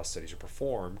about how studies are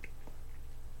performed,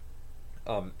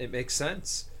 it makes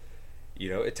sense.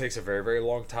 It takes a very, very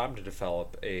long time to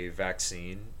develop a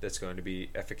vaccine that's going to be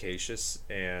efficacious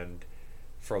and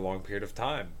for a long period of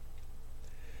time.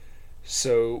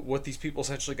 So what these people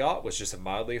essentially got was just a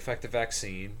mildly effective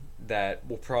vaccine that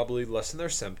will probably lessen their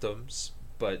symptoms,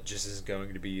 but just isn't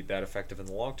going to be that effective in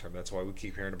the long term. That's why we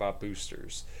keep hearing about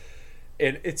boosters.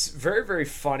 And it's very, very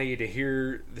funny to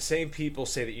hear the same people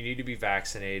say that you need to be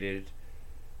vaccinated,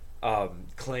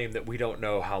 claim that we don't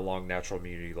know how long natural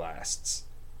immunity lasts.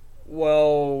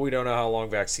 Well, we don't know how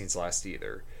long vaccines last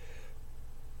either.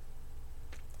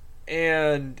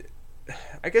 And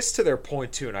I guess to their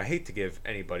point too, and I hate to give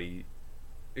anybody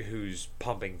who's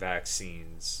pumping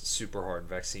vaccines super hard,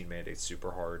 vaccine mandates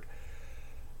super hard,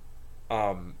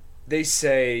 they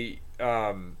say,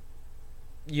 don't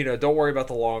worry about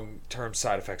the long-term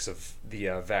side effects of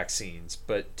the vaccines.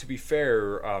 But to be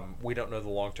fair, we don't know the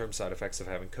long-term side effects of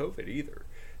having COVID either.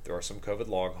 There are some COVID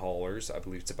long haulers. I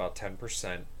believe it's about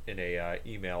 10% in a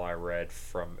email I read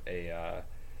from a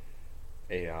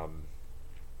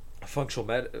functional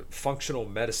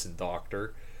medicine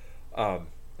doctor.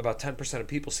 About 10% of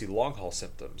people see long haul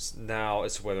symptoms. Now,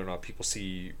 as to whether or not people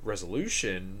see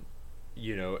resolution,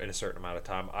 in a certain amount of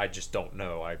time, I just don't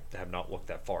know. I have not looked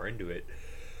that far into it.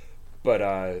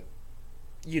 But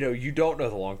you don't know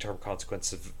the long-term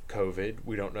consequences of COVID.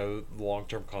 We don't know the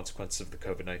long-term consequences of the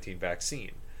COVID-19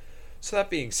 vaccine. So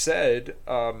that being said,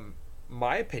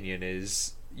 my opinion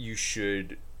is you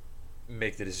should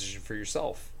make the decision for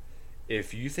yourself.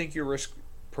 If you think your risk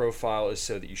profile is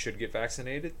so that you should get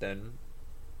vaccinated, then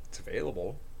it's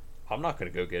available. I'm not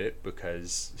going to go get it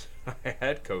because I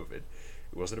had COVID.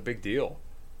 It wasn't a big deal.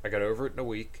 I got over it in a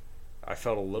week. I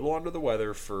felt a little under the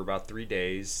weather for about 3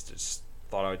 days. Just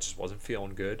thought I just wasn't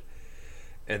feeling good.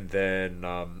 And then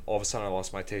all of a sudden I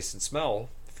lost my taste and smell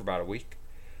for about a week.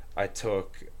 I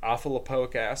took alpha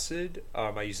lipoic acid.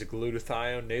 I used a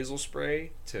glutathione nasal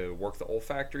spray to work the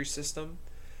olfactory system,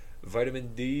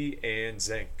 vitamin D, and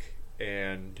zinc.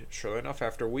 And sure enough,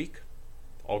 after a week,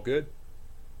 all good.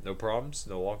 No problems,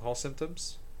 no long haul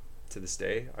symptoms. To this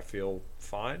day, I feel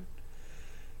fine.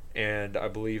 And I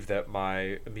believe that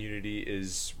my immunity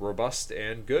is robust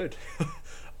and good.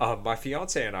 My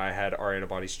fiance and I had our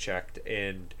antibodies checked,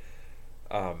 and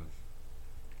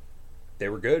they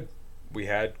were good. we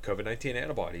had COVID-19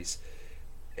 antibodies.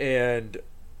 And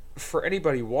for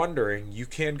anybody wondering, you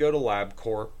can go to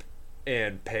LabCorp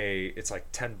and pay, it's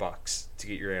like $10 to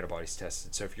get your antibodies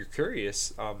tested. So if you're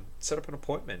curious, set up an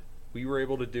appointment. We were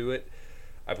able to do it,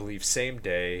 I believe, same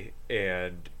day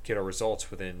and get our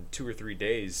results within 2 or 3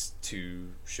 days to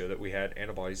show that we had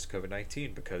antibodies to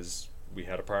COVID-19 because we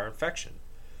had a prior infection.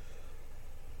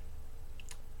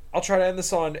 I'll try to end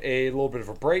this on a little bit of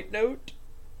a bright note.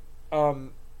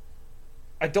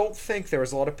 I don't think there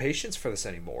is a lot of patience for this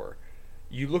anymore.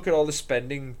 You look at all the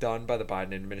spending done by the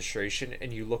Biden administration,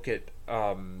 and you look at,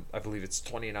 I believe it's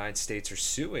 29 states are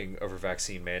suing over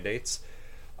vaccine mandates.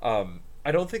 I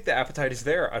don't think the appetite is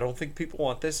there. I don't think people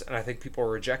want this, and I think people are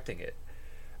rejecting it.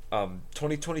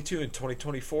 2022 and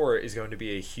 2024 is going to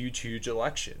be a huge, huge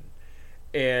election.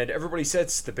 And everybody says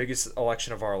it's the biggest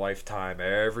election of our lifetime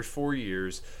every 4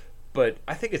 years. But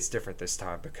I think it's different this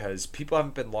time because people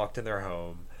haven't been locked in their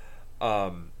home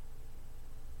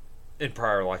in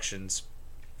prior elections.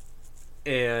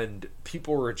 And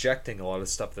people are rejecting a lot of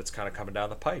stuff that's kind of coming down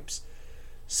the pipes.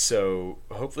 So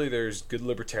hopefully there's good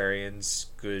libertarians,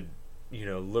 good,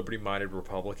 liberty-minded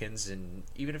Republicans, and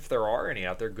even if there are any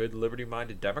out there, good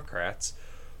liberty-minded Democrats,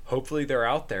 hopefully they're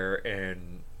out there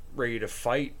and ready to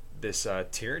fight this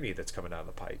tyranny that's coming down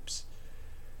the pipes.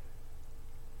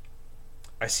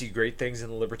 I see great things in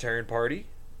the Libertarian Party,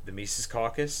 the Mises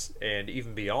Caucus, and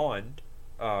even beyond.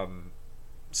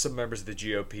 Some members of the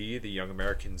GOP, the Young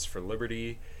Americans for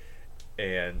Liberty,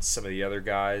 and some of the other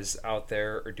guys out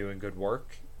there are doing good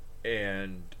work.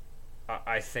 And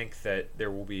I think that there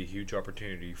will be a huge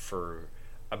opportunity for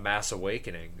a mass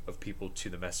awakening of people to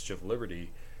the message of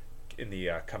liberty in the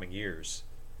coming years.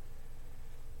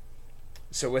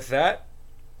 So with that,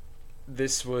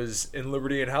 this was In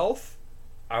Liberty and Health.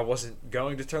 I wasn't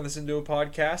going to turn this into a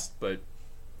podcast, but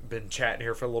been chatting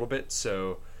here for a little bit.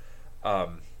 So,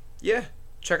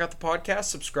 check out the podcast,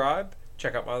 subscribe,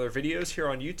 check out my other videos here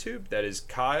on YouTube. That is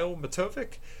Kyle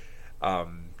Matovcik,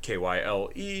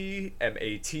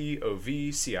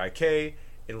 KyleMatovcik,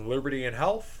 In Liberty and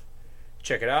Health.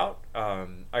 Check it out. I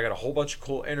got a whole bunch of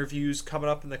cool interviews coming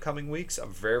up in the coming weeks.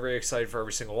 I'm very, very excited for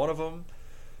every single one of them.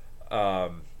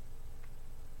 I'm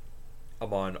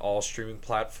on all streaming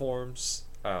platforms.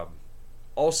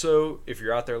 Also, if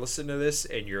you're out there listening to this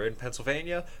and you're in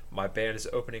Pennsylvania, my band is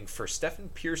opening for Stephen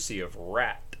Piercy of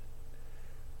Rat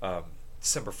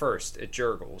December 1st at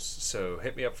Jurgles. So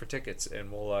hit me up for tickets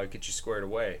and we'll get you squared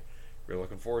away. We're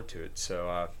looking forward to it.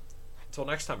 So until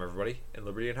next time, everybody, in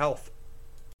Liberty and Health.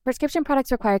 Prescription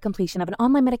products require completion of an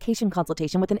online medication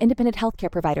consultation with an independent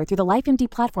healthcare provider through the LifeMD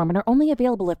platform and are only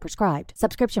available if prescribed.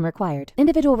 Subscription required.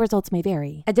 Individual results may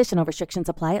vary. Additional restrictions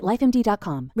apply at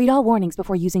lifemd.com. Read all warnings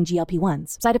before using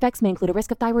GLP-1s. Side effects may include a risk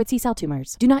of thyroid C-cell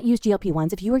tumors. Do not use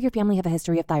GLP-1s if you or your family have a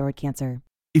history of thyroid cancer.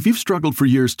 If you've struggled for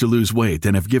years to lose weight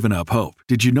and have given up hope,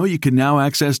 did you know you can now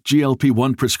access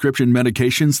GLP-1 prescription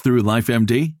medications through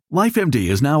LifeMD? LifeMD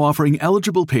is now offering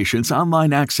eligible patients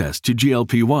online access to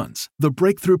GLP-1s, the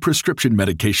breakthrough prescription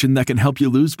medication that can help you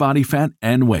lose body fat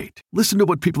and weight. Listen to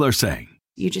what people are saying.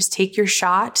 You just take your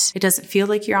shot. It doesn't feel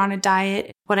like you're on a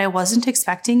diet. What I wasn't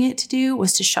expecting it to do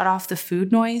was to shut off the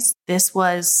food noise. This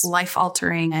was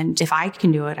life-altering, and if I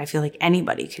can do it, I feel like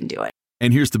anybody can do it.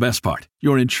 And here's the best part.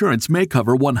 Your insurance may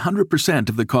cover 100%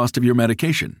 of the cost of your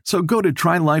medication. So go to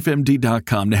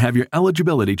TryLifeMD.com to have your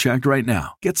eligibility checked right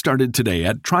now. Get started today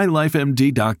at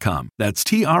TryLifeMD.com. That's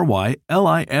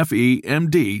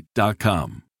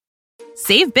TryLifeMD.com.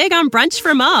 Save big on brunch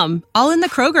for mom, all in the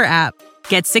Kroger app.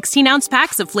 Get 16-ounce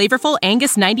packs of flavorful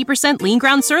Angus 90% lean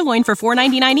ground sirloin for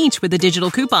 $4.99 each with a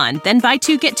digital coupon. Then buy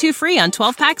 2, get 2 free on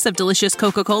 12 packs of delicious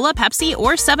Coca-Cola, Pepsi,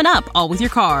 or 7-Up, all with your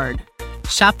card.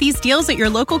 Shop these deals at your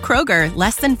local Kroger,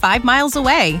 less than 5 miles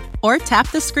away. Or tap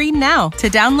the screen now to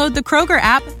download the Kroger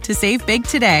app to save big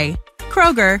today.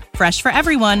 Kroger, fresh for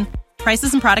everyone.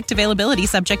 Prices and product availability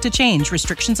subject to change.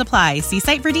 Restrictions apply. See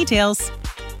site for details.